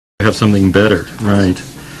have something better, right?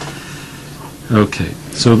 Okay,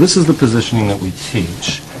 so this is the positioning that we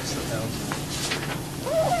teach.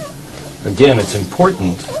 Again, it's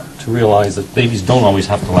important to realize that babies don't always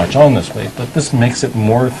have to latch on this way, but this makes it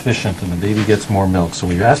more efficient and the baby gets more milk. So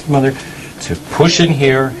we ask the mother to push in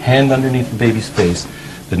here, hand underneath the baby's face.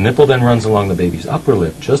 The nipple then runs along the baby's upper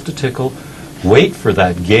lip, just a tickle. Wait for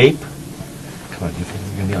that gape. Come on, you're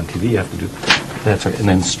going to be on TV, you have to do that's right, and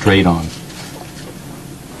then straight on.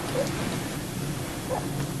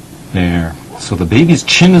 There. So the baby's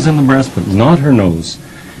chin is in the breast, but not her nose.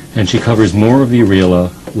 And she covers more of the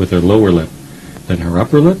areola with her lower lip than her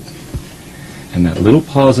upper lip. And that little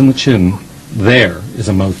pause in the chin, there is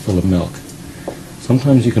a mouthful of milk.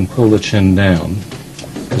 Sometimes you can pull the chin down,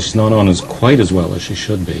 because she's not on quite as well as she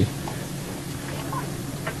should be.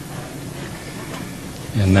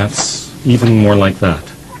 And that's even more like that.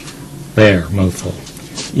 There, mouthful.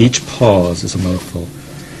 Each pause is a mouthful.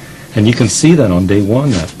 And you can see that on day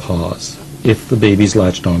one, that pause, if the baby's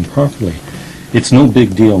latched on properly. It's no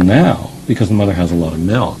big deal now, because the mother has a lot of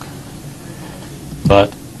milk.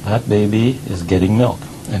 But that baby is getting milk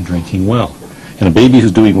and drinking well. And a baby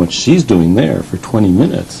who's doing what she's doing there for 20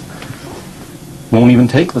 minutes won't even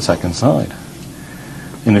take the second side.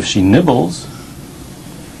 And if she nibbles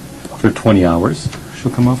for 20 hours,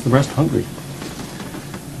 she'll come off the breast hungry.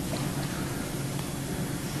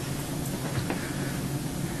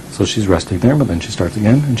 So she's resting there, but then she starts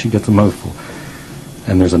again, and she gets a mouthful.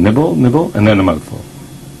 And there's a nibble, nibble, and then a mouthful.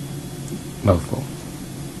 Mouthful.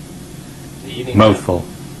 Mouthful.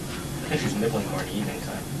 I think she's nibbling more in the evening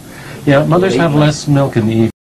time. Yeah, mothers have less milk in the evening.